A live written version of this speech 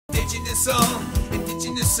indigenous soul,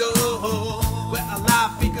 indigenous soul. We're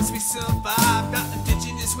alive because we survived our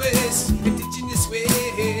indigenous ways, indigenous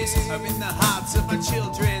ways are in the hearts of our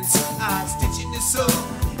children's eyes. Indigenous soul,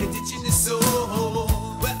 indigenous soul.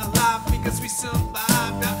 We're alive because we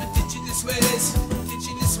survived our indigenous ways,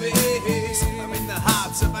 indigenous ways are in the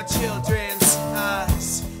hearts of our children's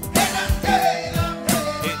eyes.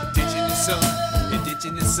 Indigenous soul,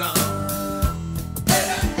 indigenous soul.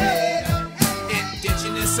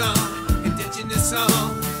 Indigenous song, indigenous song.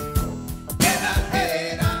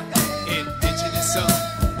 Indigenous song,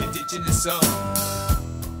 indigenous song.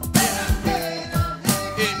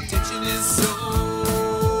 Indigenous song.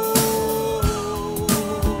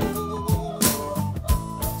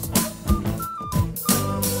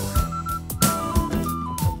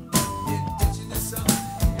 Indigenous song,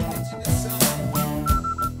 indigenous song.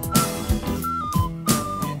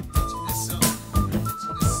 Indigenous song,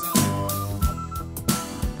 indigenous song.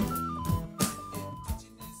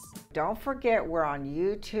 Don't forget, we're on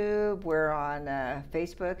YouTube, we're on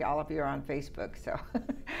Facebook. All of you are on Facebook, so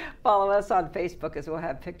follow us on Facebook as we'll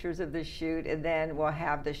have pictures of the shoot, and then we'll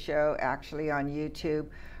have the show actually on YouTube.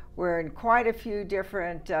 We're in quite a few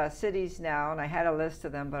different cities now, and I had a list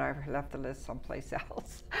of them, but I left the list someplace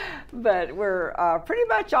else. But we're pretty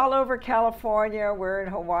much all over California. We're in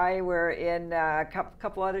Hawaii, we're in a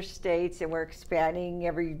couple other states, and we're expanding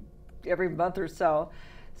every month or so.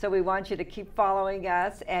 So we want you to keep following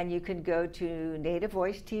us, and you can go to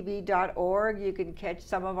nativevoicetv.org. You can catch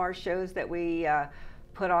some of our shows that we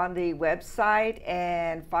put on the website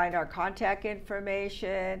and find our contact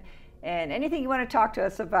information and anything you want to talk to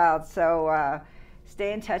us about. So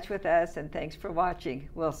stay in touch with us, and thanks for watching.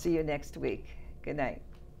 We'll see you next week. Good night.